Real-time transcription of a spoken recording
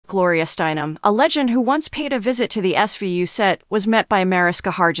Gloria Steinem, a legend who once paid a visit to the SVU set, was met by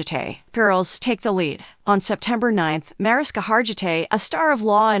Mariska Hargitay. Girls, take the lead. On September 9th, Mariska Hargitay, a star of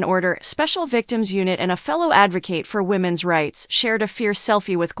Law & Order, Special Victims Unit and a fellow advocate for women's rights, shared a fierce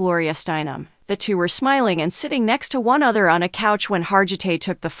selfie with Gloria Steinem. The two were smiling and sitting next to one another on a couch when Hargitay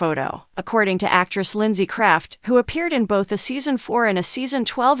took the photo. According to actress Lindsay Kraft, who appeared in both a Season 4 and a Season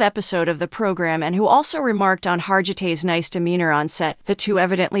 12 episode of the program and who also remarked on Hargitay's nice demeanor on set, the two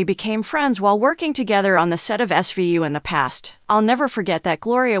evidently became friends while working together on the set of SVU in the past. I'll never forget that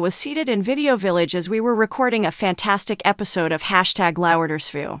Gloria was seated in Video Village as we were recording a fantastic episode of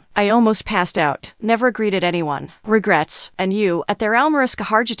 #Laudersvu. I almost passed out. Never greeted anyone. Regrets. And you, at their Mariska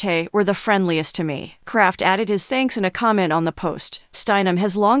Hargitay, were the friendliest to me. Kraft added his thanks in a comment on the post. Steinem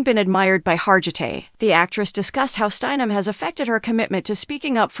has long been admired by Hargitay. The actress discussed how Steinem has affected her commitment to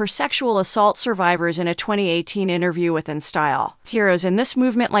speaking up for sexual assault survivors in a 2018 interview with In Style. Heroes in this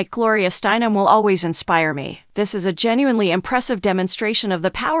movement like Gloria Steinem will always inspire me. This is a genuinely impressive demonstration of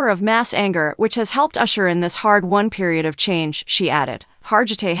the power of mass anger, which has helped usher in this hard-won period of change, she added.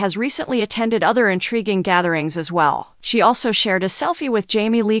 Hargitay has recently attended other intriguing gatherings as well. She also shared a selfie with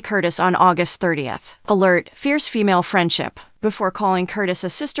Jamie Lee Curtis on August 30th. Alert: fierce female friendship. Before calling Curtis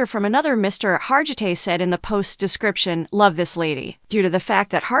a sister from another Mr. Hargitay said in the post's description, "Love this lady." Due to the fact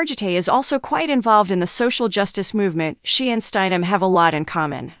that Hargitay is also quite involved in the social justice movement, she and Steinem have a lot in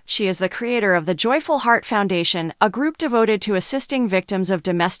common. She is the creator of the Joyful Heart Foundation, a group devoted to assisting victims of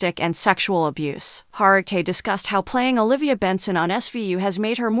domestic and sexual abuse. Hargitay discussed how playing Olivia Benson on SVU has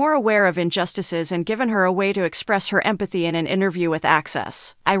made her more aware of injustices and given her a way to express her empathy in an interview with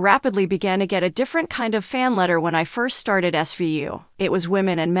Access. I rapidly began to get a different kind of fan letter when I first started SVU. It was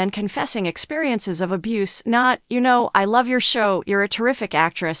women and men confessing experiences of abuse, not, "I love your show, you're a terrific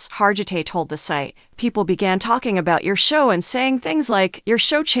actress," Hargitay told the site. People began talking about your show and saying things like, "Your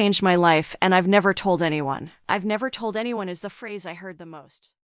show changed my life, and I've never told anyone." "I've never told anyone" is the phrase I heard the most.